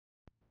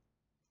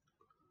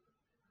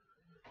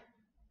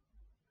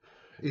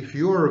If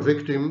you are a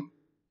victim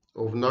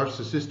of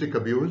narcissistic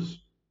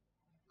abuse,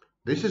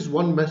 this is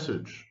one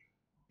message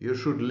you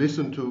should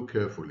listen to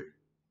carefully.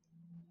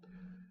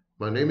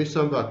 My name is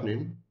Sam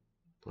Vaknin.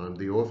 I'm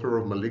the author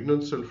of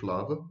Malignant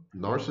Self-Love,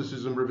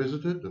 Narcissism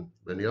Revisited, and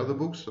many other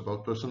books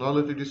about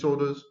personality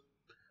disorders,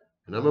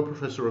 and I'm a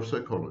professor of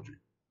psychology.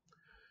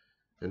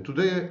 And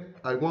today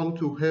I want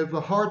to have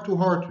a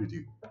heart-to-heart with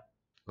you,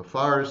 a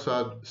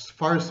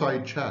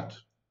fireside chat,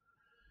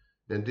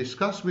 and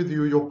discuss with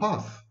you your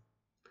path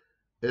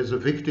as a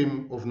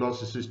victim of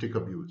narcissistic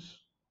abuse.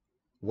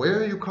 Where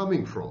are you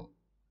coming from?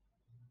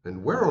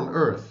 And where on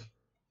earth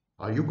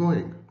are you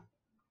going?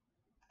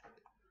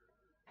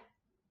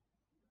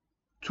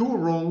 Two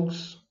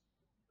wrongs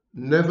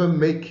never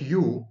make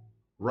you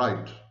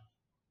right.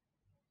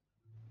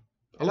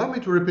 Allow me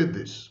to repeat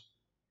this.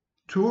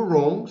 Two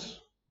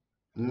wrongs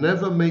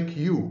never make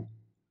you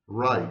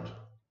right.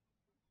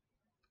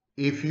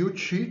 If you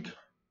cheat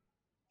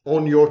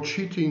on your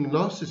cheating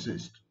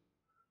narcissist,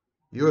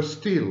 you're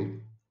still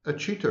a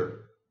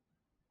cheater.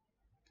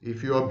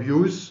 If you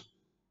abuse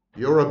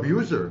your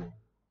abuser,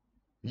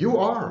 you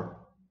are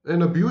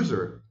an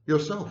abuser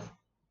yourself.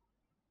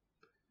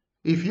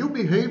 If you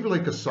behave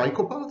like a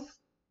psychopath,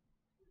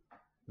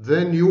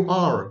 then you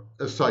are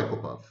a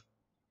psychopath.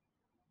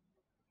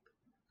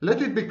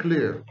 Let it be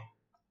clear,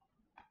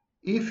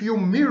 if you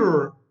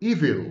mirror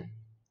evil,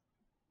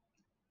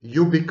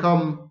 you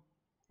become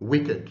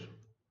wicked.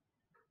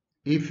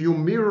 If you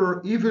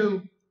mirror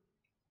evil,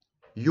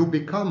 you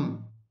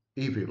become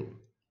evil.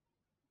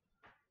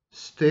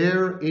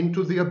 Stare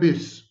into the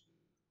abyss,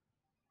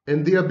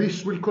 and the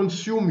abyss will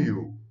consume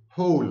you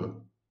whole.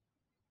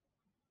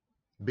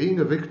 Being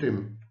a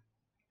victim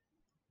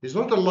is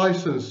not a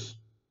license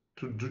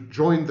to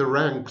join the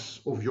ranks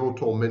of your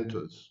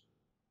tormentors.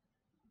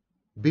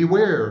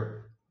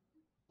 Beware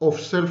of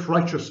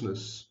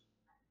self-righteousness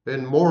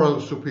and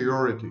moral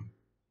superiority,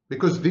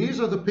 because these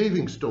are the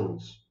paving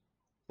stones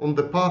on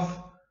the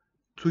path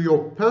to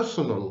your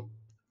personal,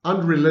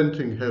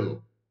 unrelenting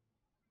hell.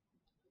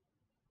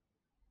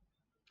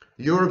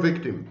 You're a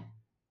victim.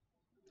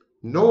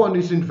 No one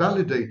is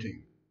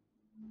invalidating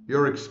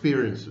your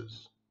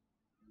experiences.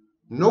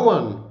 No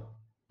one,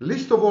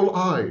 least of all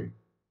I,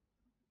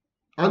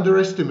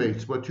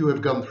 underestimates what you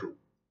have gone through.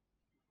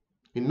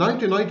 In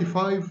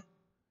 1995,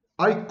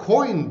 I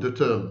coined the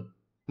term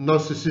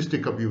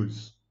narcissistic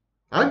abuse.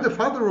 I'm the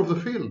father of the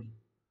field.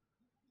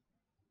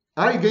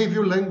 I gave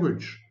you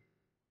language.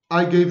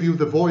 I gave you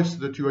the voice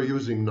that you are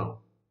using now.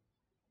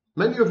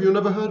 Many of you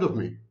never heard of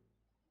me.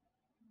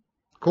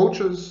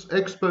 Coaches,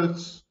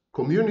 experts,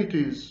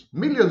 communities,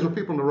 millions of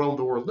people around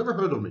the world never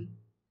heard of me.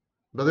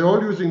 But they're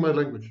all using my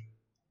language.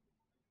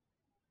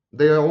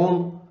 They are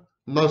all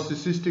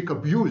narcissistic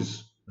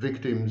abuse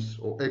victims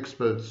or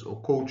experts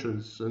or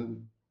coaches,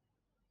 and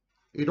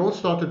it all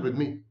started with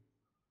me.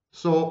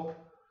 So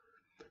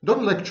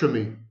don't lecture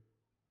me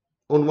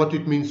on what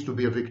it means to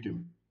be a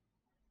victim.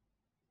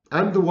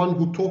 I'm the one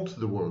who taught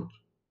the world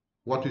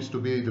what is to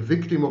be the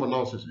victim of a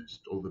narcissist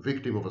or the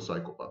victim of a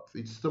psychopath.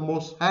 It's the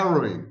most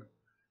harrowing,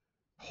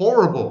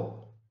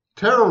 horrible,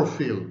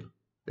 terror-filled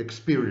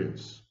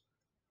experience.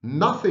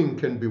 Nothing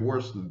can be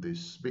worse than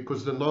this,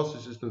 because the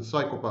narcissist and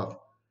psychopath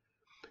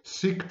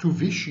seek to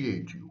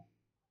vitiate you.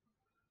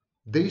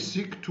 They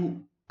seek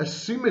to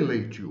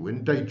assimilate you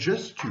and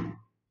digest you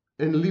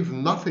and leave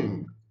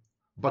nothing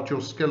but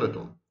your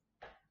skeleton.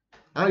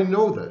 I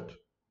know that.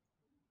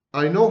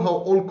 I know how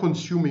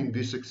all-consuming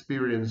this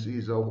experience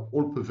is, how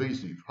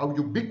all-pervasive, how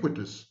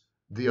ubiquitous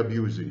the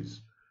abuse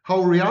is,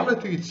 how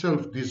reality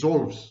itself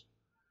dissolves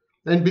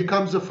and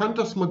becomes a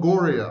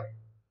phantasmagoria,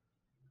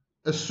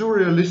 a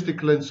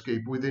surrealistic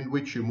landscape within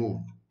which you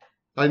move.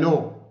 I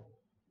know.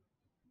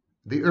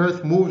 The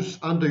earth moves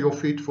under your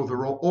feet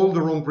for all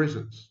the wrong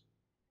reasons.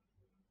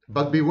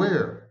 But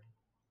beware.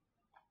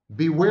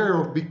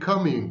 Beware of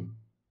becoming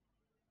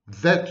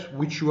that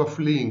which you are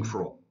fleeing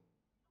from.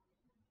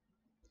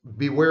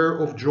 Beware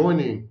of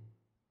joining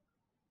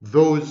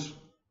those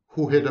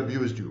who had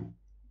abused you.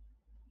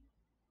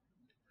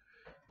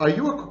 Are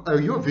you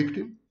a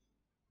victim?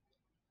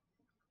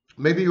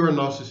 Maybe you're a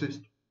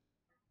narcissist.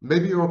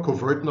 Maybe you're a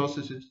covert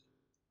narcissist.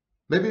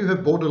 Maybe you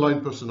have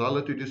borderline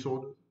personality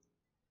disorder.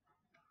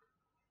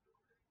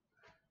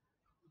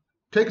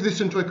 Take this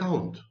into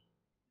account.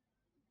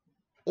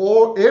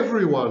 Or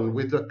everyone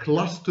with a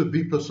cluster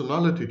B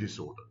personality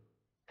disorder,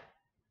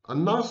 a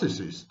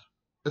narcissist,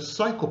 a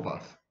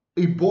psychopath,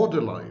 a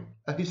borderline,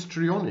 a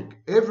histrionic,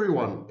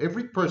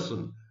 every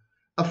person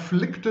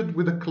afflicted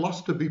with a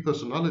cluster B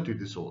personality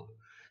disorder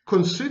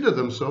consider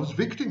themselves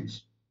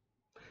victims.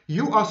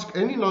 You ask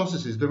any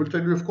narcissist, they will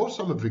tell you, of course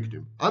I'm a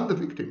victim. I'm the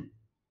victim.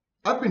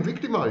 I've been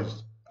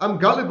victimized. I'm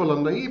gullible,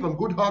 I'm naive, I'm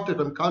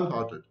good-hearted, I'm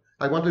kind-hearted.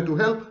 I wanted to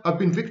help, I've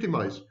been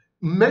victimized.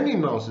 Many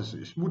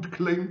narcissists would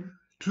claim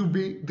to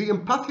be the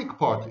empathic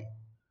party.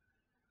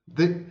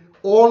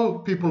 All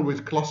people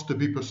with cluster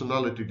B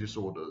personality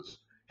disorders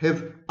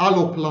have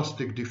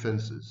alloplastic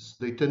defenses.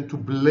 They tend to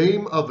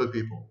blame other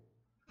people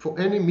for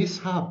any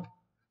mishap,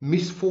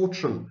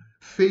 misfortune,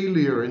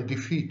 failure and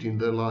defeat in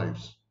their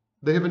lives.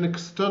 They have an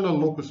external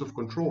locus of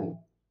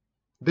control.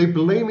 They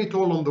blame it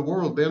all on the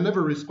world. They are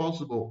never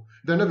responsible.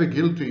 They're never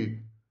guilty.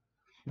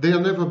 They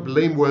are never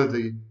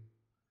blameworthy.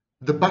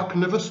 The buck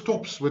never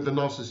stops with the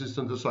narcissist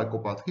and the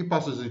psychopath. He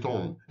passes it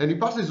on. And he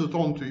passes it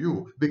on to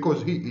you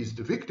because he is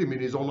the victim in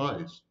his own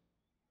eyes.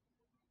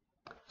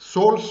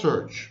 Soul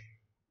search.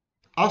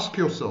 Ask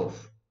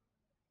yourself,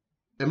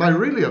 am I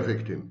really a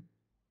victim?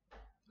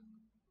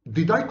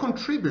 Did I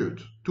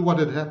contribute to what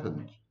had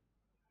happened?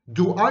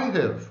 Do I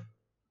have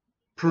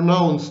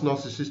pronounced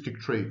narcissistic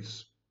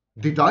traits?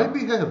 Did I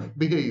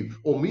behave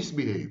or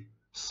misbehave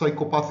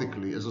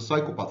psychopathically as a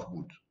psychopath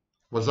would?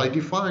 Was I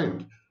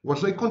defiant?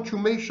 Was I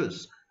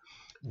contumacious?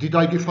 Did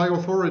I defy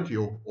authority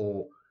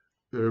or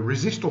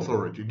resist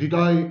authority? Did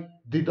I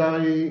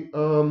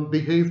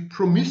behave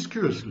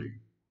promiscuously?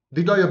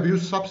 Did I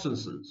abuse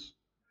substances?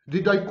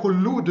 Did I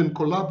collude and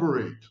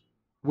collaborate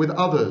with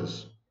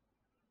others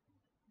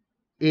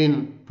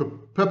in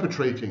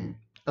perpetrating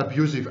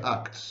abusive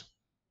acts?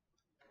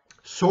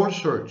 Soul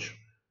search.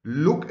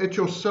 Look at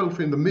yourself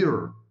in the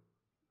mirror.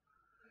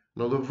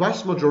 Now, the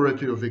vast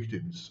majority of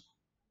victims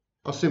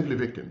are simply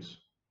victims,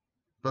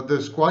 but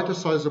there's quite a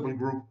sizable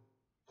group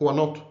who are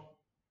not.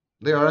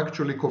 They are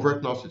actually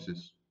covert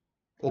narcissists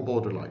or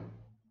borderline.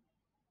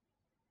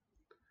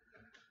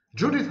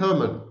 Judith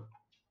Herman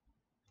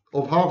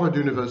of Harvard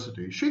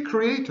University, she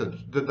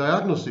created the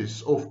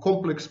diagnosis of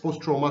complex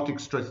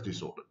post-traumatic stress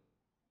disorder.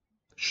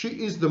 She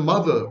is the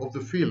mother of the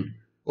field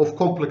of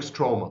complex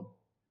trauma.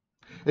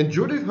 And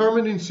Judith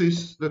Herman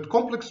insists that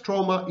complex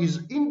trauma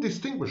is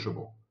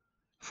indistinguishable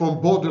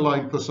from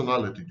borderline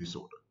personality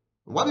disorder.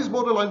 What is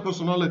borderline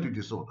personality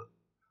disorder?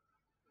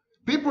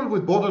 People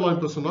with borderline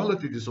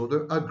personality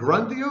disorder are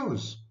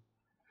grandiose.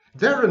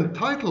 They're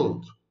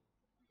entitled,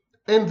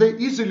 and they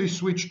easily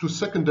switch to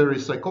secondary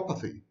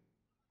psychopathy.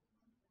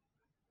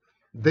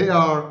 They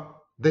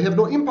have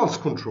no impulse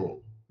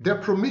control. They're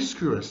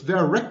promiscuous.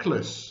 They're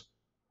reckless.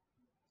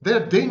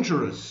 They're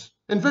dangerous.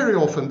 And very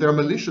often they're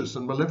malicious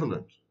and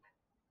malevolent.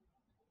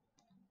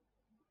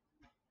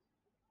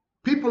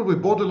 People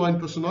with borderline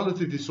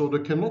personality disorder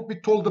cannot be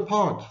told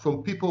apart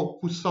from people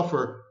who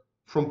suffer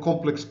from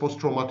complex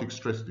post-traumatic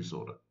stress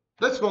disorder.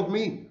 That's not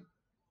me.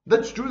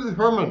 That's Judith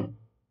Herman,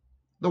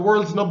 the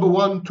world's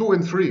 #1, 2,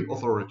 and 3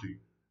 authority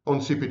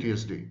on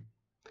CPTSD.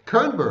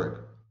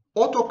 Kernberg,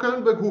 Otto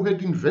Kernberg, who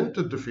had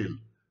invented the field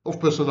of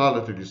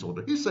personality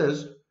disorder, he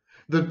says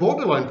that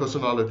borderline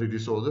personality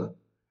disorder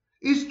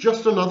is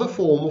just another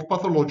form of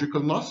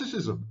pathological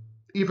narcissism,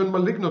 even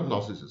malignant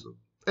narcissism.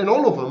 And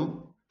all of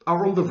them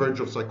are on the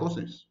verge of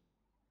psychosis.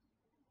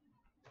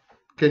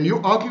 Can you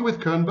argue with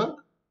Kernberg?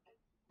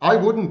 I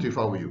wouldn't if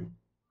I were you.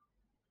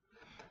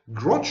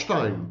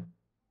 Grotstein,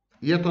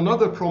 yet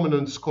another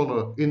prominent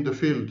scholar in the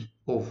field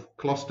of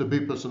cluster B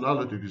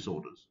personality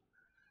disorders,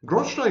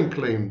 Grotstein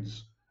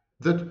claims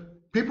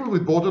that people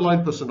with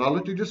borderline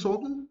personality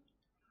disorder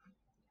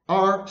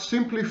are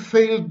simply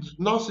failed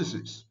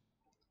narcissists.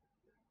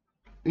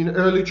 In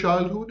early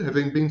childhood,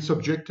 having been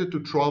subjected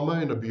to trauma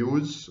and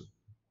abuse,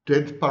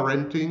 dead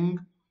parenting,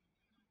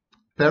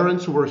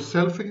 parents who were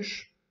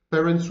selfish,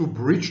 parents who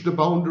breached the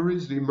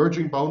boundaries, the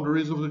emerging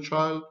boundaries of the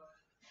child,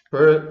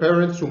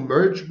 parents who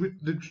merged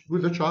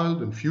with the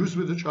child and fused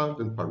with the child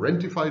and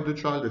parentified the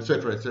child,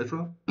 etc.,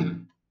 etc.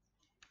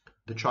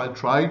 The child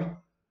tried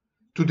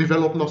to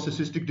develop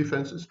narcissistic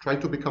defenses,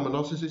 tried to become a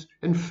narcissist,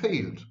 and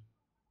failed.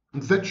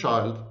 And that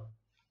child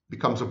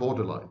becomes a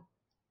borderline.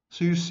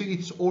 So you see,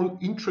 it's all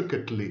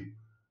intricately,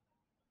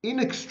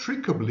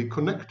 inextricably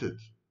connected.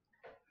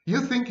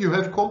 You think you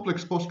have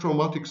complex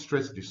post-traumatic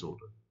stress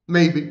disorder.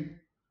 Maybe.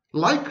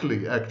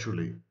 Likely,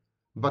 actually.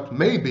 But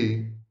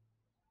maybe,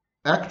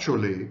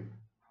 actually,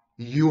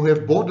 you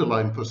have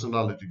borderline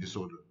personality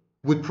disorder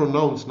with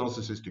pronounced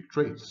narcissistic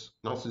traits.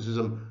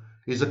 Narcissism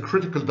is a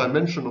critical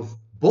dimension of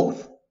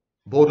both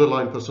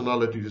borderline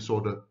personality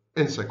disorder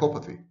and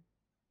psychopathy.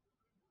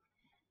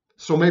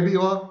 So maybe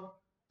you are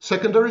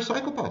secondary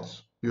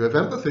psychopaths. You have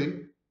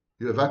empathy,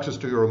 you have access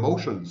to your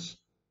emotions,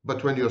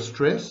 but when you're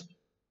stressed,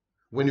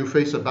 when you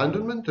face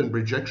abandonment and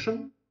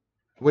rejection,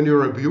 when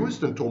you're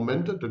abused and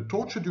tormented and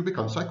tortured, you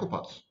become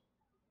psychopaths.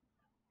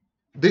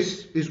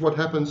 This is what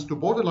happens to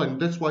borderline.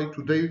 That's why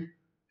today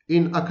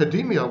in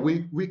academia,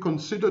 we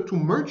consider to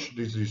merge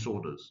these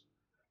disorders.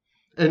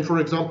 And for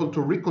example,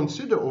 to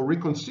reconsider or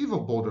reconceive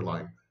of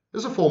borderline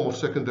as a form of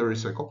secondary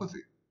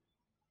psychopathy.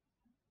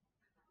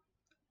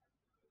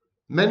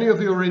 Many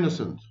of you are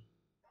innocent,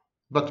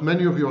 but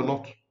many of you are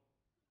not.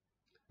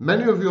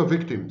 Many of you are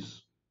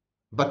victims,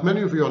 but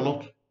many of you are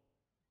not.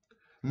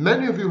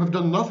 Many of you have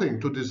done nothing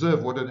to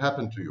deserve what had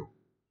happened to you,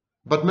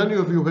 but many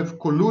of you have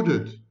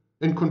colluded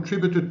and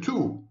contributed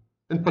to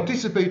and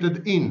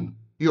participated in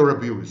your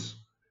abuse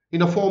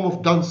in a form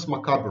of danse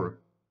macabre,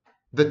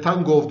 the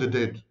tango of the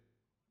dead.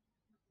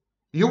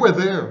 You were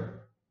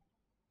there.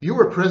 You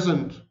were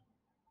present.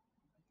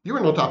 You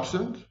were not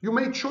absent. You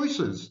made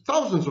choices,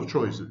 thousands of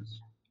choices,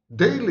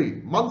 daily,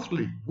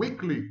 monthly,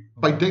 weekly,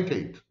 by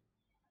decade.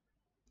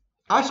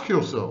 Ask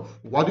yourself,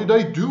 what did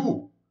I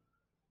do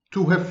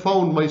to have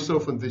found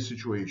myself in this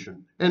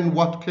situation? And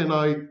what can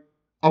I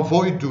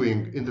avoid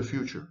doing in the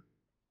future?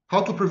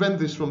 How to prevent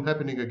this from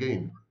happening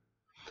again?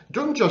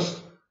 Don't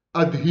just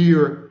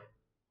adhere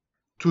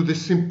to the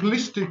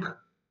simplistic,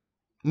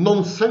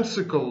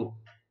 nonsensical,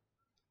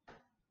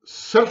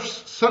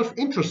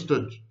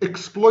 self-interested,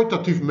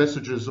 exploitative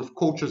messages of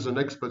coaches and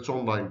experts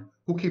online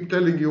who keep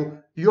telling you,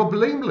 you're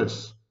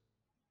blameless.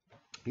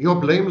 You're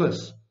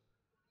blameless.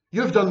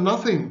 You've done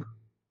nothing.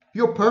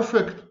 You're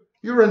perfect.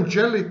 You're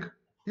angelic.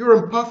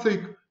 You're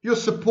empathic. You're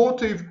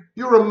supportive.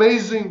 You're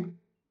amazing.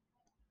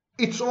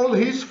 It's all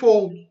his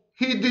fault.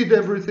 He did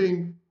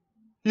everything.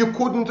 You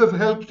couldn't have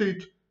helped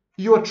it.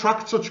 You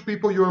attract such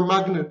people. You're a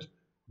magnet.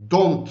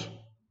 Don't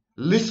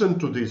listen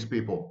to these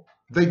people.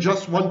 They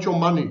just want your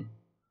money.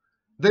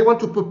 They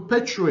want to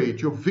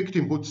perpetuate your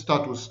victimhood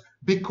status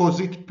because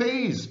it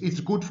pays.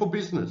 It's good for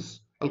business.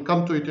 I'll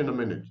come to it in a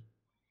minute.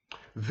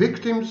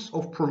 Victims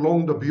of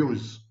prolonged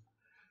abuse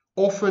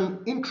often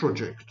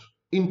introject,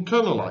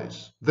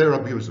 internalize their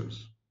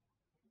abusers.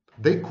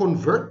 They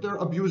convert their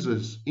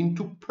abusers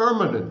into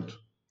permanent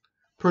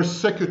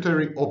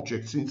persecutory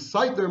objects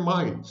inside their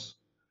minds.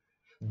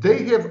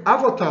 They have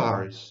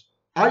avatars,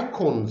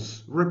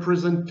 icons,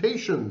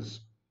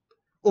 representations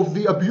of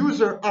the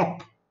abuser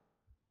up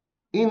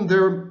in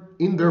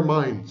their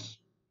minds.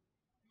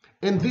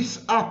 And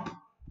this app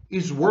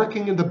is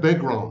working in the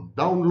background,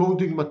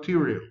 downloading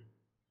material,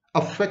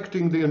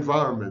 affecting the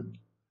environment,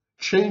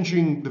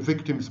 changing the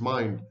victim's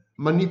mind,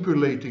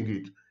 manipulating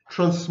it,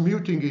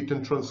 transmuting it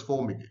and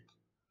transforming it.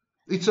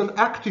 It's an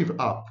active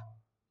app.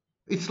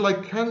 It's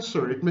like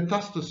cancer, it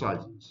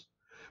metastasizes.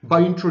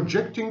 By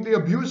introjecting the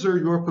abuser,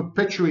 you are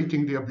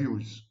perpetuating the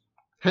abuse.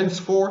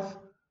 Henceforth,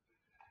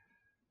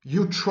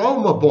 you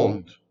trauma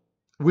bond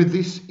with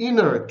this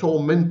inner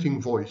tormenting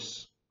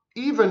voice,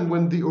 even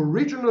when the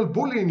original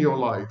bully in your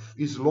life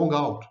is long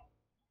out.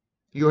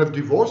 You have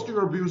divorced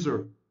your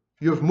abuser,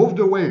 you have moved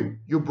away,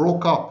 you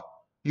broke up,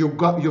 you've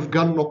got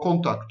no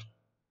contact.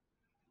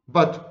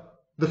 But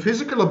the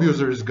physical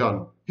abuser is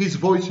gone. His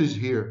voice is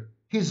here.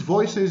 His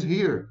voice is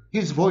here.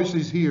 His voice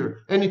is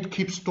here. And it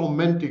keeps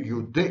tormenting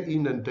you day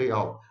in and day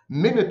out,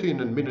 minute in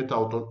and minute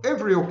out, on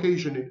every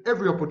occasion, in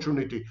every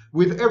opportunity,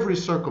 with every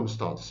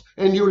circumstance.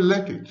 And you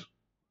let it.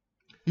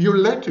 You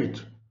let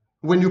it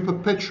when you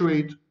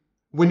perpetuate,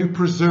 when you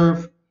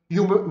preserve,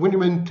 when you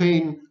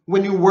maintain,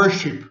 when you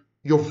worship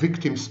your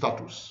victim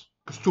status.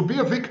 Because to be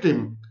a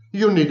victim,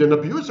 you need an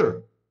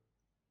abuser.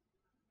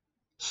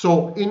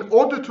 So in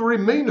order to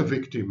remain a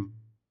victim,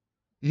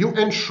 you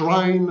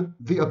enshrine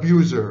the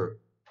abuser.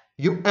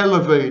 You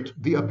elevate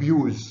the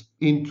abuse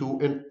into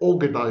an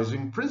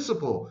organizing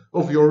principle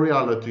of your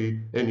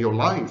reality and your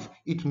life.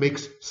 It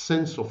makes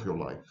sense of your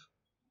life.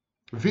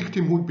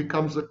 Victimhood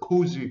becomes a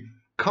cozy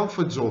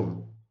comfort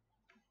zone,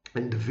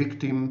 and the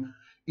victim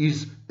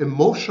is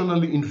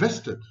emotionally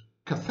invested,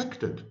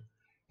 cathected,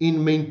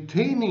 in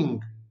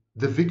maintaining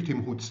the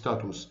victimhood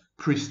status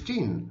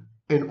pristine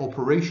and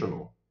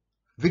operational.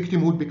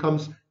 Victimhood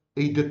becomes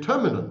a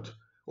determinant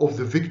of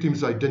the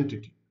victim's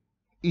identity.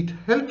 It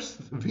helps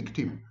the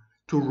victim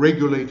to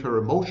regulate her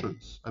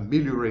emotions,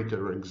 ameliorate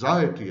her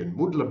anxiety and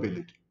mood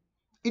lability.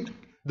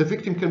 The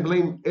victim can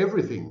blame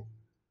everything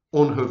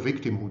on her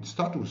victimhood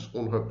status,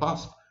 on her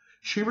past.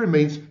 She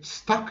remains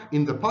stuck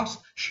in the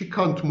past. She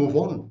can't move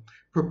on.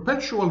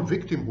 Perpetual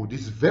victimhood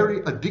is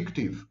very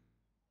addictive.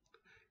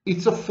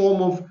 It's a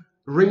form of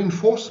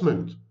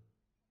reinforcement.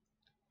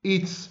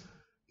 It's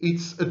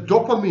a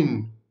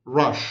dopamine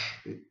rush.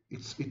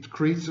 It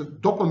creates a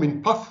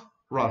dopamine path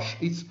rush.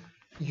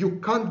 You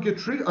can't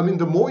get rid. I mean,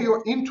 the more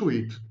you're into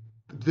it,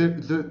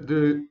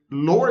 the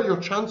lower your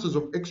chances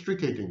of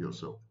extricating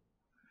yourself.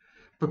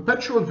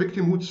 Perpetual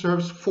victimhood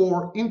serves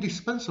 4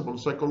 indispensable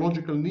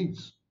psychological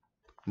needs.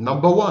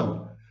 Number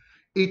 1,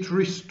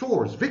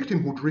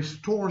 victimhood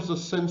restores a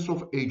sense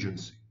of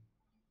agency.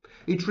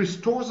 It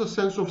restores a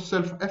sense of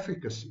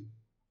self-efficacy.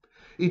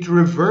 It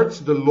reverts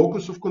the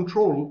locus of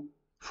control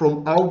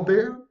from out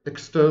there,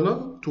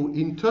 external, to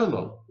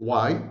internal.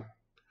 Why?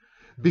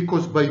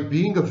 Because by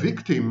being a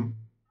victim,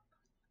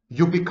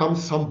 you become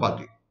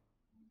somebody.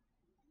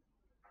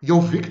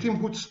 Your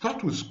victimhood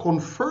status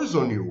confers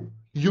on you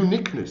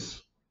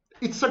uniqueness.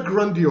 It's a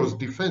grandiose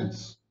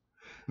defense.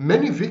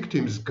 Many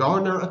victims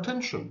garner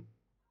attention.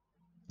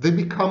 They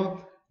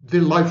become the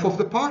life of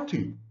the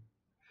party,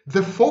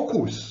 the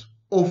focus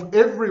of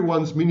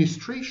everyone's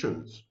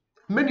ministrations.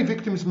 Many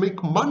victims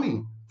make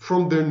money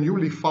from their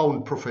newly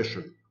found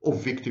profession of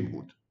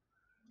victimhood.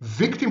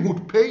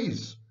 Victimhood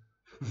pays.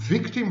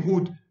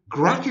 Victimhood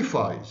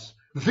gratifies.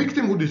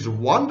 Victimhood is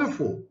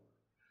wonderful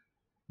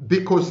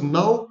because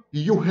now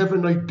you have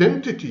an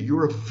identity.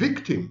 You're a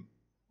victim.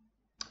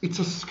 It's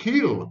a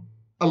skill,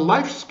 a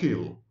life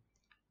skill.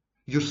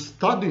 You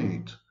study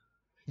it,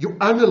 you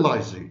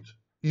analyze it,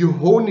 you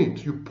hone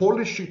it, you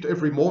polish it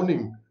every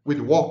morning with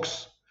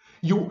wax.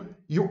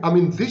 I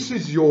mean, this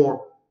is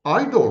your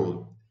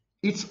idol.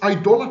 It's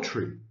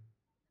idolatry.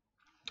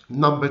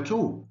 Number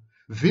 2,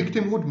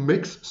 victimhood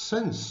makes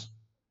sense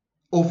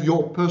of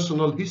your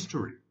personal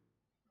history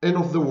and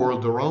of the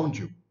world around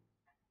you.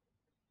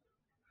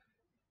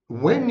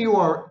 When you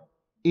are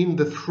in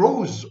the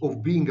throes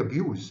of being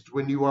abused,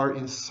 when you are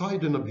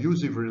inside an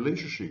abusive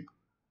relationship,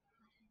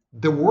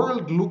 the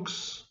world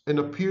looks and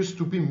appears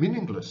to be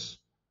meaningless,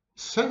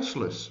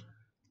 senseless,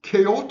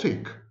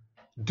 chaotic,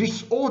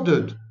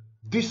 disordered,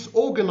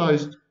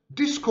 disorganized,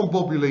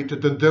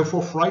 discombobulated, and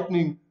therefore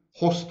frightening,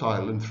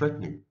 hostile, and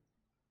threatening.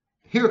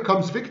 Here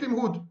comes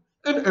victimhood,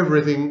 and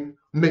everything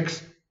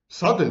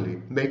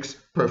suddenly makes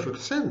perfect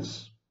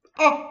sense.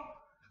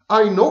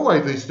 I know why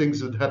these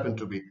things had happened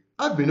to me.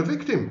 I've been a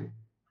victim.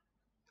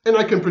 And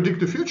I can predict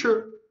the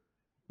future,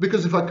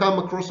 because if I come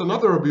across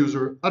another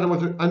abuser, I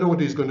know what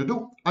he's going to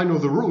do. I know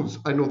the rules.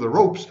 I know the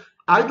ropes.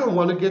 I don't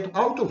want to get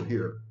out of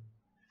here.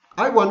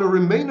 I want to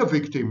remain a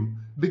victim,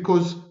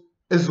 because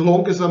as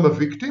long as I'm a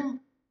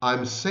victim,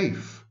 I'm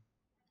safe.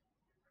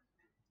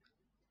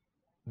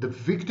 The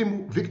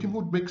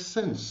victimhood makes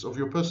sense of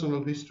your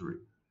personal history,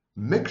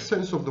 makes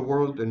sense of the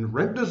world, and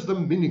renders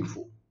them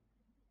meaningful.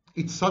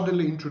 It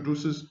suddenly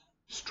introduces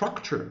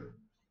structure,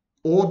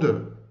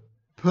 order,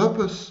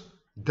 purpose,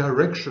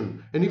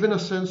 direction, and even a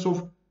sense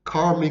of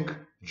karmic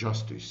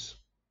justice.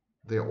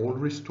 They are all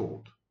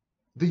restored.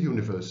 The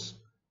universe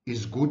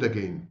is good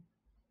again.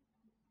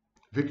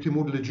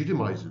 Victimhood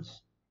legitimizes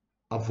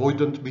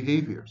avoidant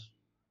behaviors.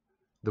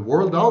 The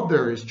world out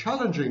there is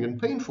challenging and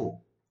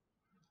painful.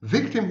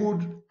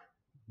 Victimhood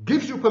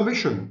gives you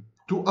permission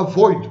to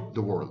avoid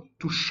the world,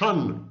 to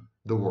shun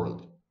the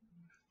world.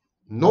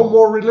 No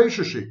more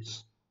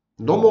relationships,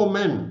 no more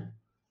men,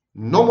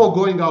 no more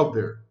going out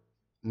there,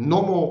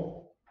 no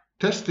more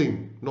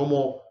testing,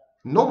 no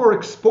more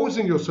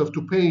exposing yourself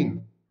to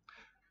pain,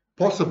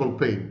 possible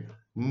pain,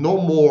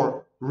 no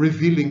more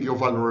revealing your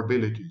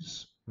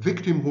vulnerabilities.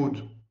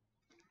 Victimhood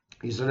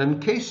is an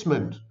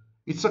encasement,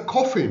 it's a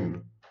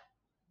coffin.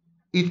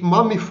 It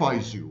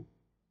mummifies you,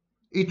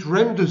 it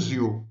renders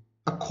you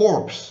a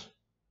corpse.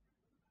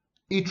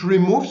 It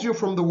removes you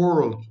from the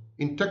world.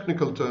 In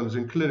technical terms,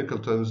 in clinical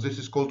terms, this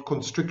is called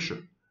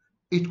constriction.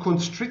 It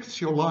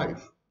constricts your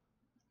life.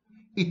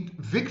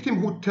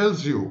 Victimhood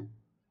tells you,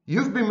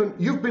 you've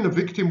been a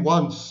victim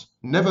once,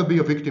 never be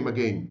a victim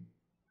again.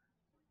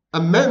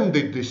 A man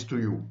did this to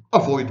you,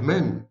 avoid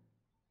men.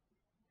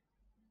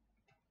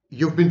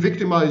 You've been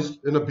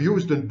victimized and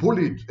abused and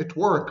bullied at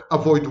work,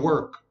 avoid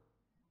work.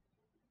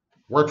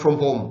 Work from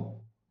home.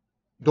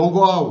 Don't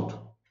go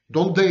out.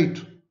 Don't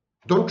date.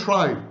 Don't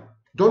try.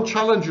 Don't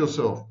challenge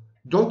yourself.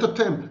 Don't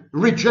attempt.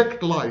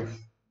 Reject life.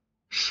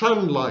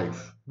 Shun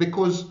life.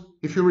 Because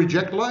if you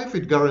reject life,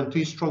 it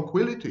guarantees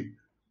tranquility.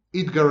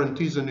 It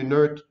guarantees an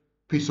inert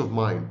peace of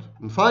mind.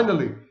 And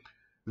finally,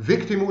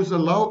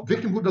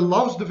 victimhood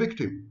allows the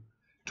victim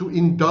to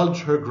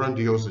indulge her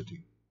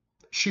grandiosity.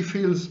 She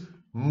feels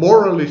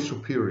morally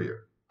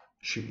superior.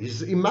 She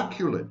is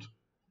immaculate,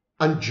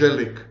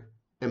 angelic,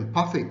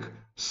 empathic,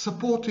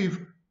 supportive,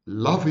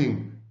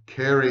 loving,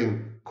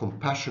 caring,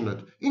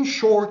 compassionate. In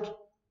short,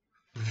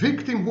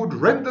 victimhood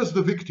renders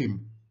the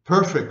victim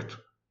perfect,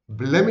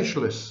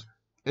 blemishless,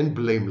 and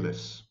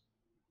blameless.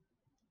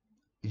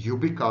 You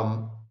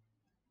become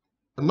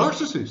a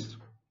narcissist.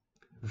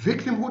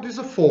 Victimhood is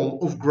a form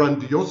of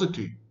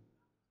grandiosity.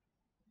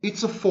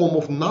 It's a form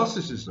of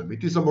narcissism.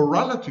 It is a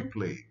morality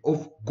play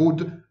of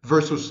good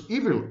versus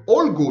evil.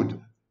 All good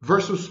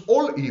versus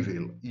all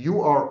evil.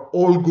 You are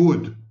all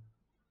good.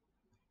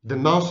 The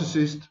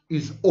narcissist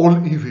is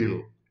all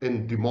evil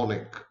and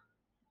demonic.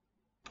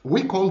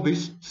 We call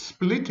this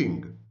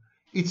splitting.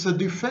 It's a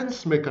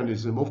defense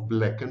mechanism of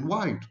black and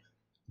white,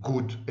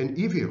 good and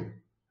evil.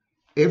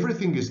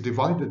 Everything is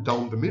divided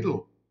down the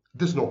middle.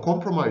 There's no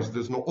compromise,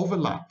 there's no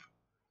overlap.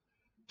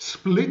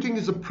 Splitting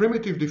is a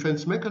primitive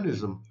defense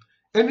mechanism,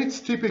 and it's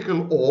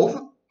typical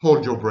of,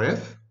 hold your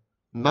breath,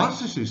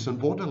 narcissists and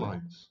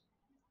borderlines.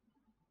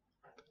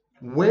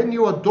 When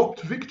you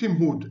adopt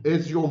victimhood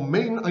as your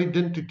main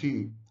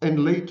identity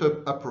and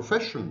later a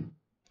profession,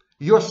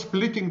 you're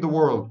splitting the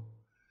world,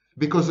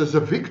 because as a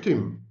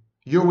victim,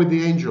 you're with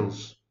the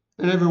angels,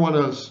 and everyone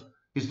else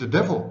is the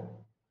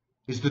devil,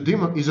 is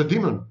a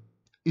demon,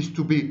 is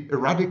to be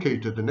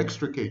eradicated and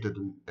extricated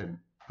and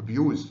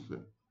abused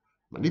and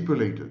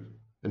manipulated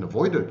and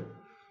avoided.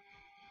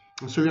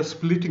 And so you're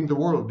splitting the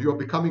world. You are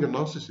becoming a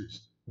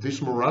narcissist.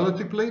 This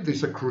morality play,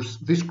 this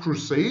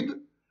crusade,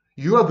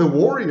 you are the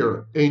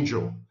warrior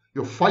angel.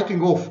 You're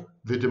fighting off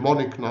the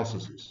demonic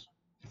narcissist.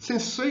 It's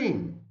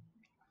insane.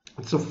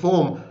 It's a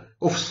form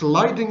of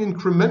sliding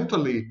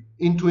incrementally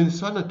into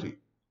insanity.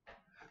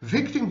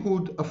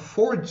 Victimhood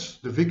affords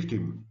the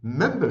victim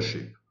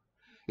membership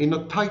in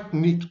a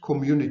tight-knit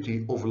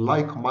community of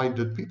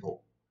like-minded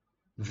people.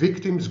 A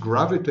victim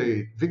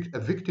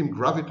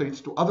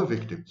gravitates to other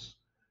victims,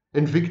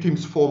 and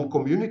victims form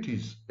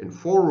communities and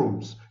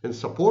forums and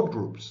support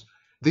groups.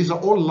 These are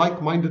all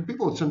like-minded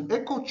people. It's an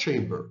echo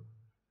chamber.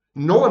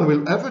 No one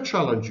will ever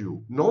challenge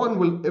you. No one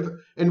will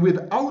ever, and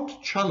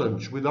without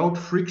challenge, without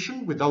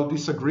friction, without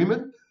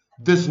disagreement,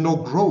 there's no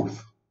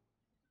growth.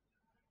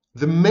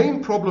 The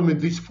main problem in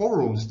these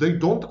forums, they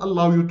don't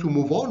allow you to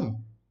move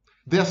on.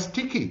 They're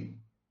sticky.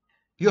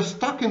 You're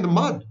stuck in the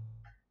mud.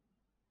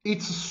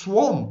 It's a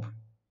swamp.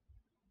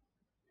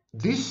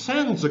 these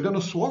sands are going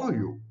to swallow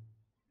you.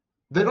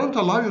 They don't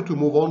allow you to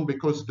move on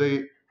because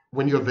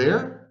when you're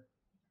there,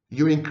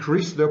 you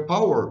increase their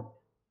power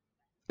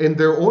and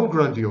their own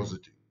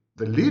grandiosity.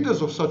 The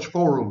leaders of such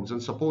forums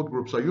and support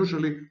groups are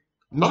usually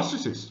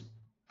narcissists,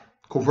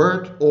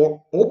 covert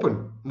or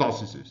open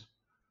narcissists.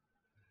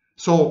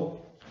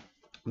 So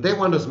they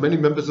want as many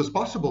members as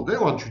possible. They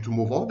want you to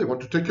move on. They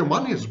want to take your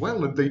money as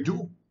well, and they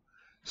do.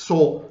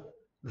 So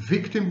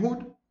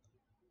victimhood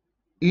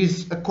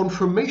is a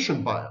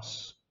confirmation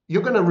bias.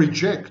 You're going to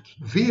reject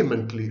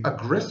vehemently,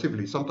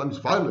 aggressively, sometimes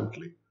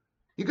violently.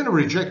 You're going to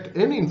reject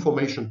any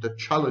information that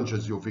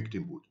challenges your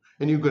victimhood,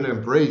 and you're going to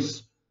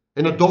embrace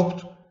and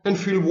adopt and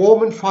feel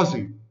warm and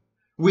fuzzy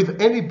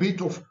with any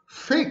bit of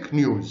fake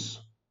news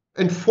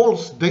and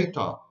false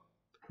data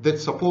that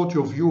support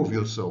your view of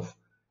yourself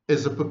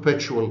as a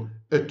perpetual,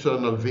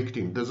 eternal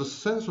victim. There's a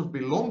sense of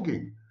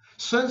belonging,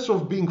 sense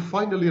of being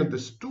finally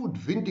understood,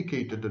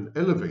 vindicated, and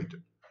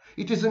elevated.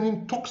 It is an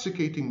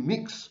intoxicating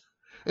mix,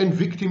 and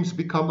victims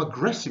become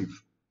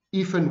aggressive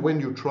if and when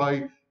you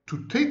try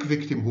to take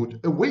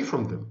victimhood away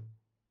from them,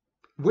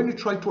 when you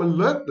try to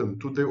alert them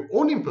to their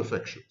own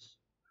imperfections,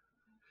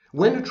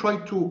 when you try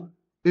to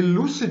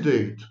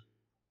elucidate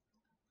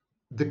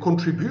the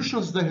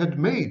contributions they had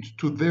made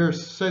to their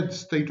said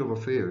state of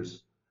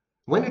affairs,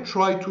 when you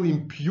try to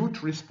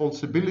impute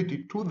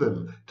responsibility to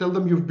them, tell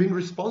them you've been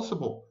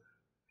responsible.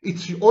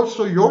 It's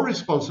also your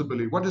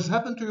responsibility. What has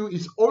happened to you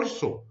is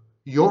also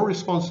your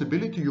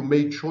responsibility. You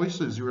made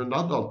choices. You're an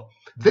adult.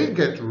 They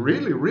get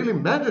really, really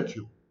mad at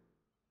you.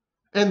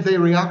 And they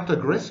react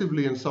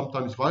aggressively and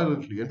sometimes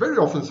violently, and very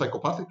often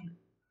psychopathically.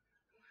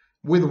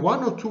 With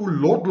one or two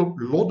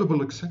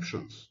laudable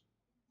exceptions,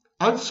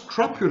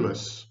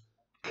 unscrupulous,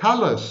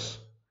 callous,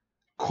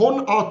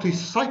 con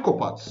artist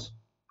psychopaths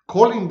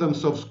calling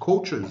themselves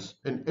coaches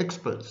and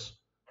experts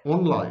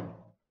online,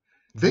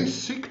 they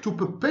seek to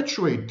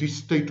perpetuate this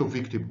state of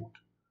victimhood.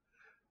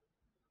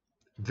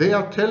 They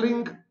are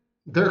telling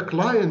their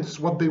clients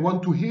what they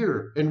want to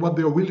hear and what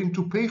they are willing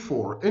to pay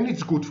for, and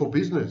it's good for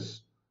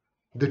business.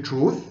 The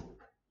truth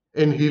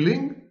and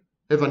healing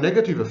have a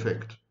negative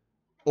effect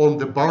on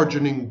the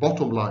bargaining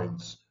bottom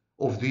lines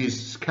of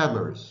these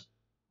scammers,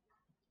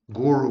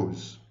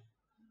 gurus.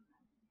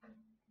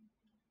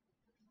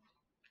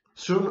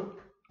 So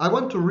I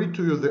want to read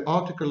to you the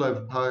article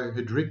I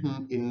had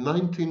written in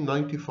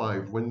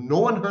 1995 when no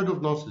one heard of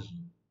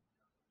narcissism.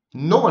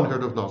 No one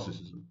heard of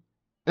narcissism.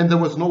 And there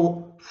was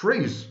no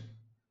phrase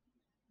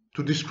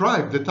to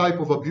describe the type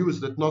of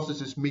abuse that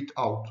narcissists mete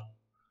out.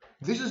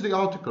 This is the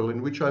article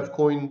in which I've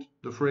coined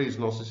the phrase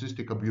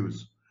narcissistic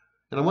abuse.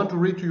 And I want to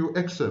read to you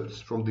excerpts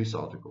from this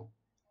article.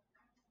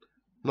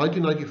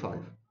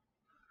 1995.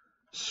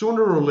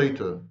 Sooner or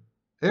later,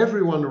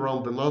 everyone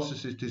around the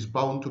narcissist is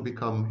bound to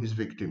become his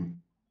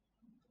victim.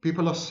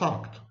 People are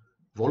sucked,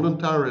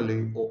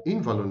 voluntarily or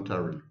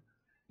involuntarily,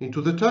 into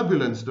the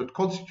turbulence that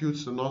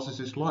constitutes the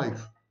narcissist's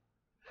life,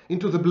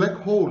 into the black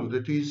hole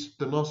that is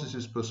the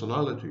narcissist's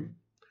personality,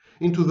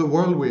 into the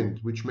whirlwind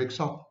which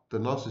makes up the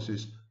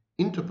narcissist's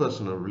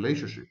interpersonal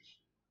relationships.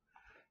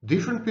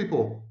 Different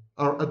people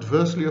are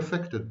adversely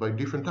affected by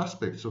different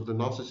aspects of the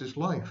narcissist's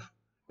life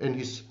and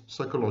his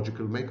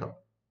psychological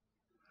makeup.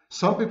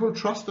 Some people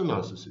trust the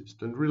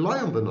narcissist and rely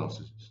on the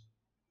narcissist,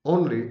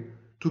 only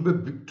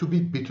to be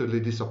bitterly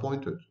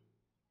disappointed.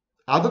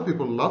 Other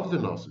people love the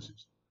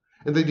narcissist,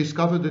 and they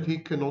discover that he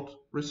cannot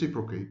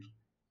reciprocate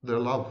their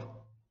love.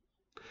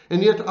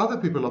 And yet other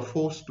people are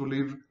forced to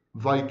live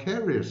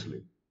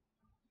vicariously,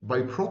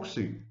 by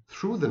proxy,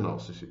 through the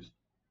narcissist.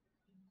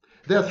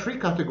 There are three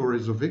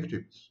categories of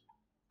victims.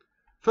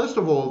 First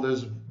of all,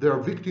 there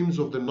are victims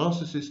of the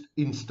narcissist's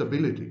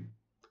instability.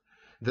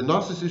 The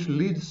narcissist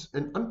leads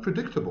an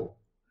unpredictable,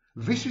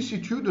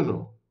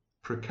 vicissitudinal,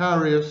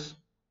 precarious,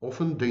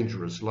 often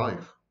dangerous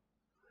life.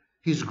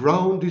 His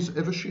ground is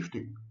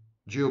ever-shifting,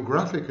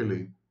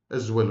 geographically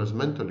as well as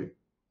mentally.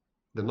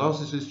 The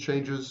narcissist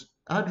changes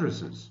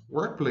addresses,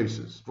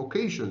 workplaces,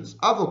 vocations,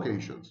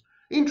 avocations,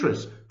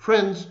 interests,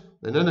 friends,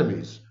 and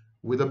enemies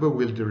with a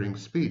bewildering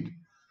speed.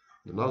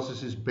 The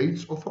narcissist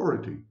baits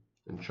authority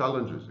and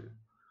challenges it.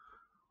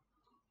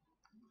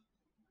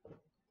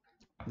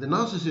 The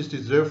narcissist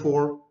is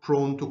therefore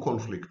prone to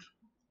conflict,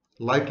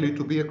 likely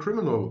to be a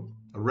criminal,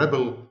 a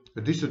rebel,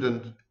 a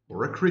dissident,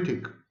 or a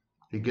critic.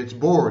 He gets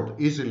bored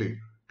easily,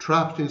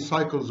 trapped in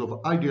cycles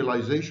of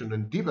idealization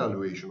and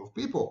devaluation of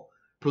people,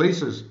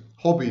 places,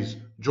 hobbies,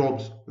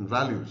 jobs, and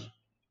values.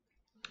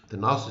 The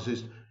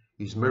narcissist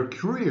is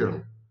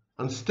mercurial,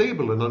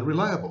 unstable, and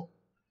unreliable.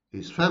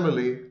 His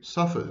family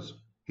suffers.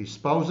 His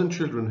spouse and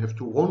children have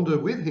to wander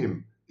with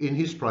him in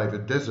his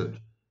private desert,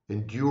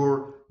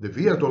 endure the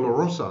Via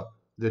Dolorosa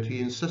that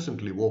he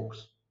incessantly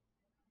walks.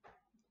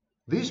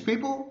 These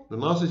people, the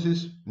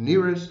narcissist's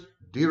nearest,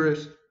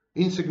 dearest,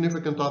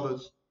 insignificant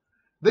others,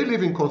 they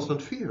live in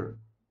constant fear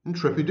and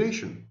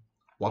trepidation.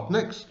 What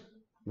next?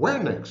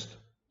 Where next?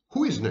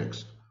 Who is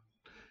next?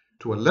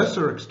 To a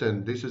lesser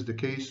extent, this is the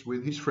case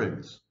with his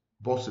friends,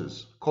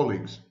 bosses,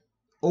 colleagues,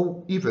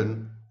 or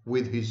even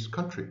with his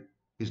country,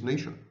 his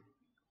nation.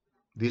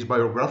 These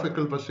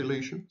biographical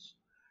vacillations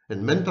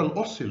and mental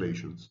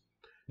oscillations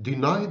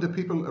deny the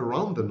people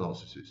around the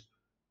narcissist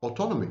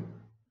autonomy,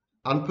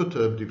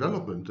 unperturbed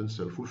development and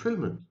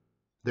self-fulfillment,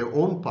 their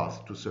own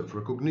path to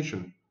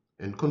self-recognition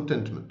and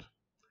contentment.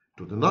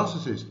 To the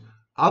narcissist,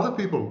 other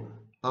people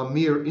are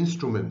mere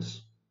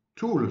instruments,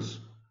 tools,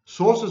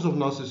 sources of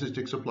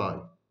narcissistic supply.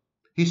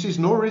 He sees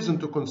no reason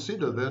to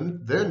consider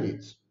their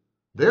needs,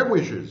 their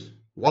wishes,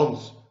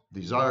 wants,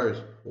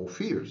 desires, or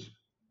fears.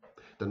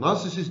 The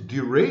narcissist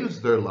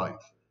derails their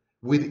life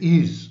with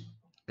ease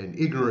and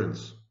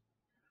ignorance.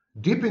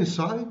 Deep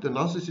inside, the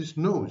narcissist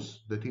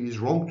knows that he is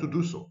wrong to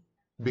do so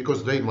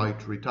because they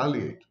might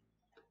retaliate.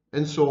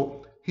 And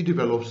so he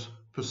develops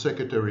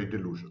persecutory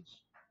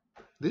delusions.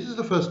 This is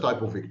the first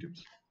type of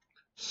victims.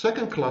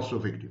 Second class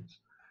of victims,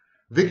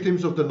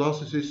 victims of the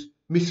narcissist's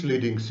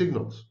misleading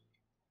signals.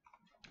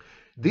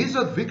 These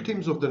are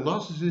victims of the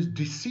narcissist's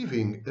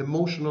deceiving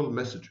emotional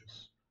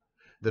messages.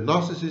 The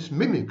narcissist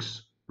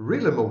mimics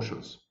real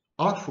emotions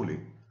artfully.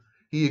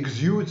 He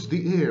exudes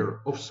the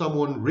air of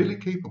someone really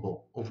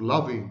capable of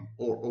loving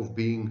or of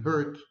being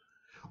hurt,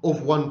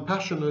 of one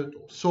passionate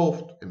or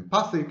soft,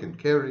 empathic and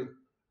caring.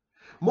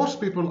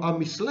 Most people are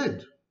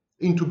misled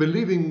into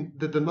believing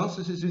that the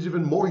narcissist is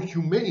even more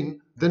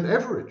humane than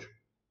average.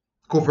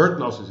 Covert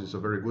narcissists are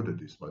very good at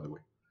this, by the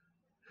way.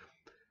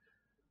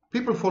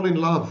 People fall in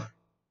love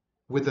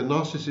with the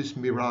narcissist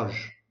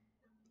mirage,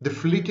 the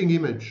fleeting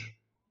image,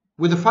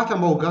 with the fata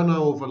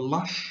morgana of a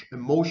lush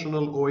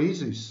emotional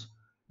oasis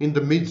in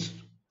the midst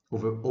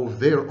of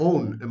their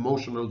own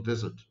emotional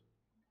desert.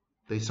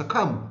 They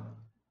succumb,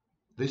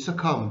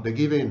 they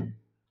give in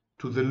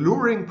to the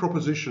luring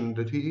proposition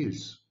that he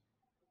is.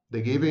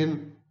 They give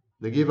in,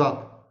 they give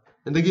up,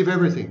 and they give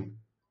everything,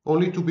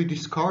 only to be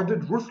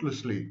discarded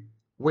ruthlessly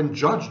when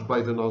judged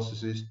by the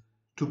narcissist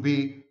to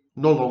be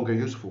no longer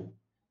useful.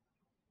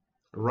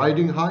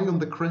 Riding high on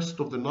the crest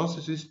of the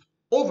narcissist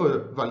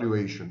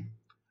overvaluation,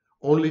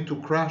 only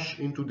to crash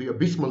into the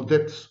abysmal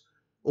depths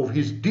of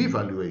his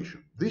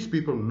devaluation. These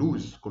people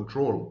lose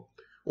control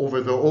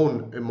over their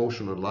own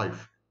emotional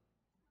life.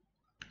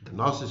 The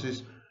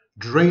narcissist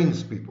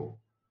drains people,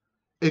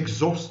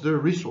 exhausts their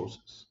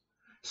resources,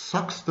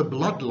 sucks the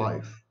blood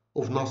life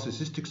of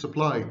narcissistic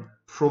supply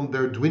from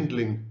their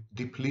dwindling,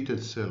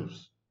 depleted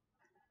selves.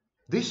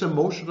 This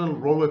emotional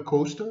roller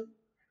coaster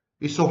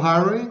is so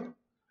harrowing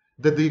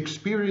that the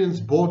experience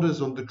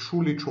borders on the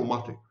truly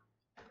traumatic.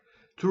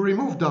 To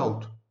remove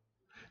doubt,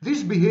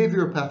 this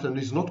behavior pattern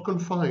is not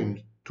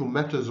confined to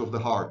matters of the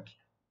heart.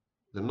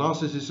 The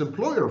narcissist's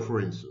employer, for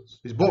instance,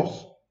 his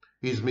boss,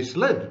 is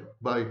misled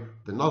by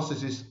the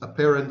narcissist's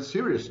apparent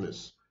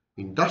seriousness,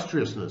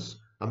 industriousness,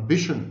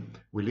 ambition,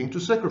 willing to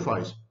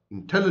sacrifice,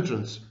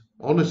 intelligence,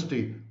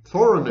 honesty,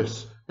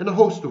 thoroughness, and a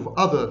host of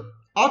other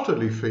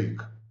utterly fake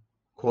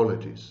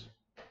qualities.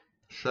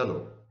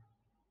 Shallow.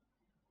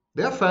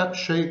 They are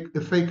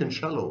fake and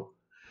shallow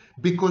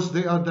because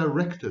they are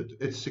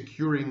directed at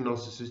securing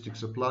narcissistic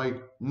supply,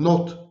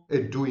 not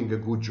at doing a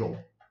good job.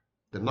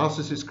 The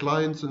narcissist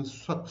clients and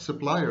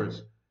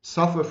suppliers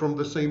suffer from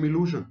the same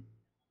illusion.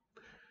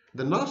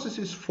 The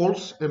narcissist's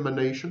false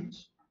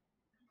emanations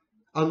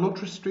are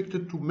not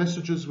restricted to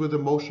messages with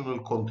emotional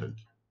content.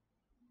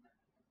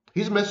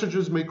 His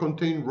messages may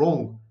contain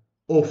wrong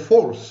or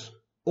false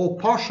or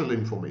partial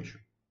information.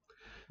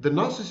 The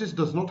narcissist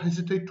does not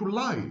hesitate to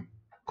lie,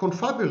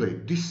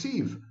 confabulate,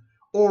 deceive,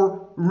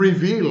 or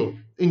reveal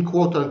in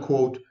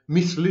quote-unquote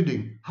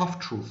misleading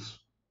half-truths.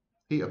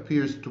 He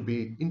appears to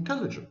be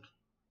intelligent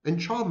and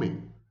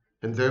charming,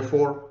 and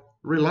therefore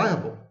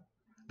reliable.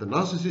 The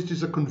narcissist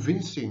is a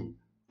convincing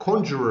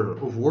conjurer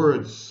of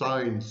words,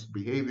 signs,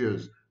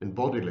 behaviors, and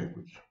body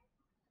language.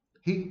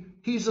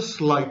 He's a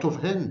sleight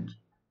of hand.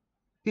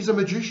 He's a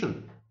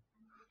magician.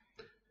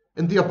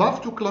 And the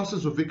above two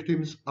classes of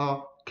victims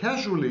are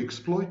casually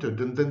exploited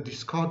and then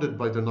discarded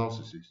by the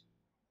narcissist.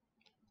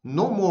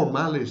 No more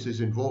malice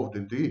is involved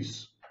in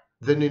this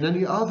than in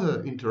any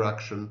other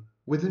interaction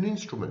with an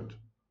instrument.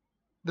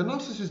 The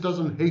narcissist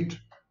doesn't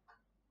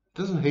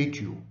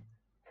hate you,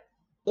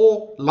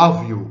 or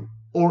love you,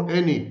 or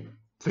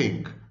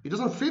anything. He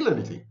doesn't feel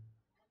anything,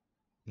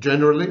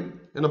 generally,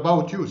 and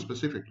about you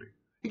specifically.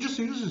 He just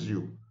uses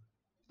you.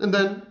 And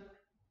then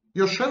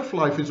your shelf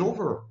life is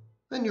over,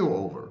 and you're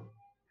over.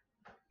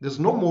 There's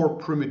no more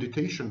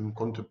premeditation and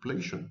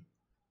contemplation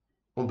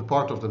on the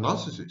part of the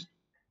narcissist.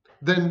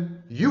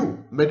 Then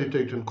you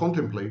meditate and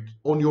contemplate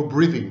on your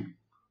breathing.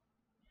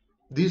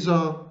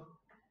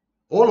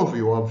 All of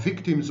you are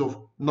victims of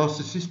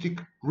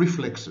narcissistic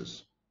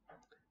reflexes.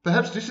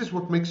 Perhaps this is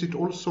what makes it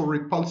also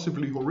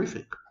repulsively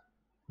horrific.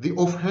 The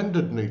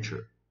off-handed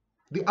nature,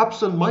 the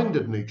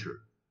absent-minded nature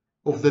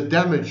of the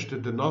damage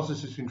that the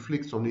narcissist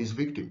inflicts on his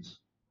victims.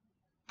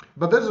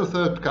 But there's a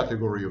third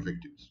category of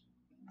victims.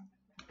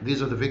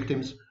 These are the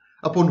victims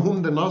upon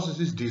whom the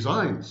narcissist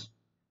designs,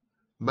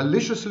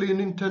 maliciously and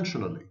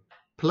intentionally,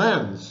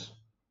 plans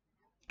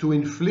to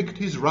inflict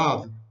his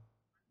wrath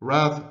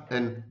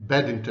and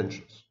bad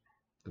intentions.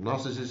 The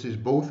narcissist is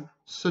both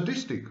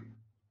sadistic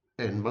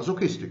and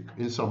masochistic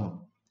in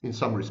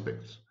some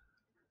respects.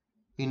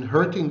 In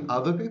hurting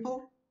other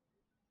people,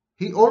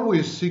 he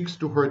always seeks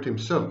to hurt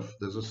himself.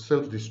 There's a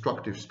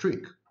self-destructive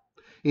streak.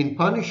 In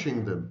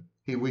punishing them,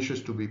 he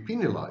wishes to be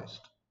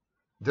penalized.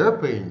 Their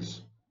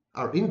pains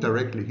are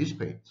indirectly his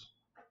pains.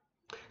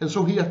 And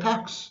so he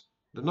attacks,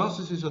 the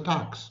narcissist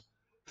attacks,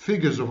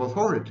 figures of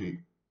authority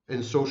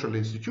and social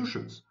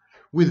institutions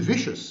with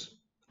vicious,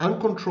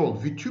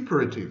 uncontrolled,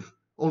 vituperative,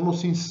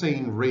 almost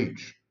insane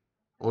rage,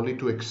 only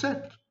to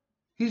accept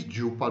his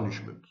due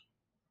punishment.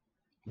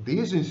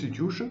 These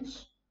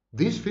institutions,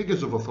 these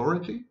figures of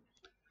authority,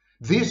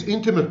 these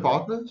intimate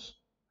partners,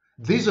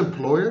 these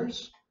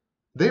employers,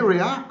 they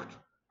react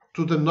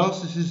to the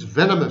narcissist's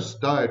venomous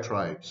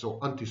diatribes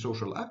or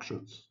antisocial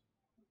actions.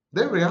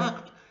 They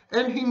react,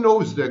 and he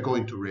knows they're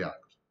going to react.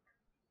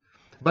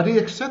 But he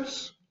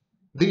accepts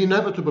the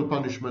inevitable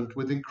punishment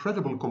with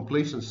incredible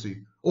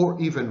complacency or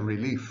even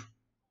relief.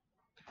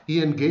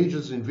 He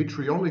engages in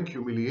vitriolic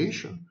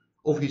humiliation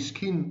of his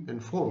kin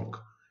and folk,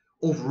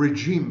 of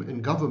regime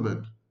and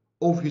government,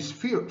 of his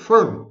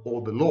firm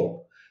or the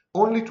law,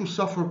 only to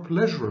suffer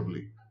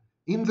pleasurably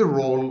in the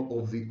role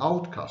of the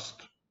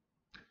outcast,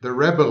 the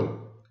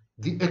rebel,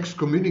 the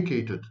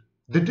excommunicated,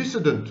 the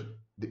dissident,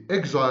 the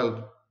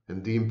exiled,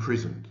 and the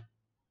imprisoned.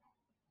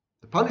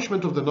 The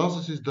punishment of the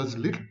narcissist does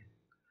little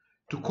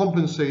to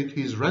compensate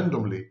his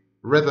randomly,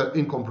 rather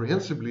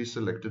incomprehensibly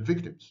selected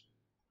victims.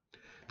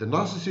 The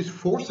narcissist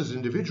forces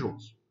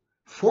individuals,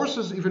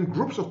 forces even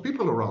groups of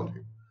people around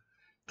him,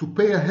 to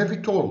pay a heavy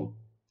toll,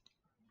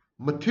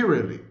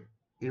 materially,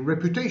 in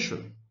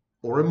reputation,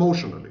 or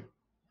emotionally.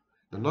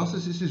 The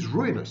narcissist is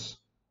ruinous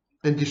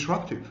and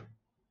disruptive.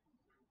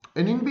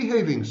 And in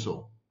behaving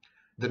so,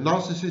 the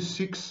narcissist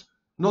seeks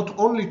not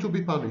only to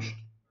be punished,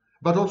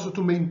 but also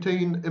to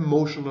maintain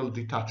emotional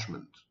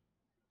detachment.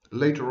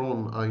 Later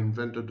on, I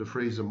invented the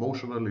phrase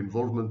emotional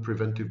involvement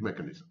preventive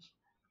mechanisms.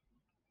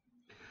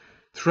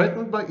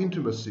 Threatened by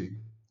intimacy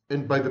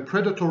and by the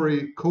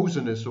predatory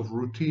coziness of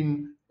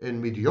routine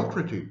and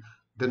mediocrity,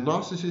 the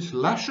narcissist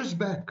lashes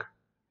back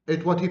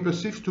at what he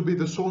perceives to be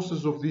the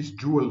sources of this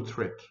dual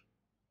threat.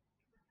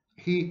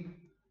 He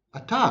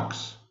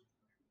attacks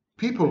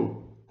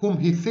people whom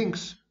he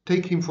thinks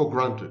take him for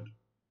granted.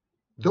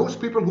 Those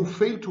people who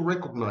fail to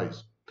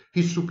recognize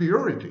his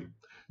superiority,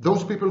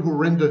 those people who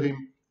render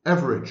him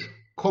average,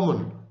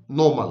 common,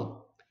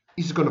 normal,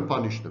 he's going to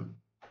punish them.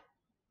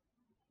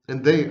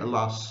 And they,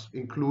 alas,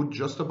 include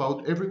just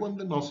about everyone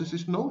the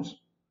narcissist knows.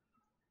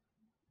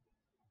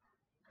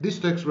 This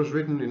text was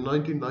written in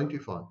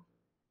 1995,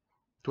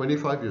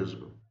 25 years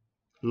ago,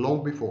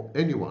 long before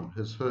anyone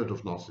has heard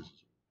of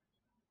narcissism.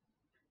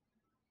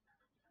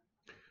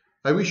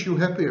 I wish you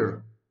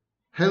happier,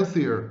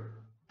 healthier,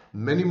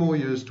 many more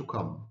years to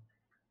come.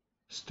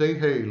 Stay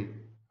hale,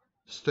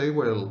 stay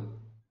well,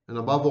 and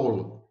above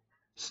all,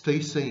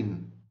 stay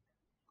sane.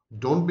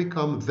 Don't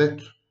become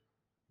that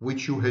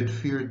which you had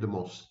feared the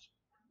most.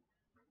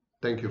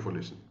 Thank you for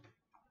listening.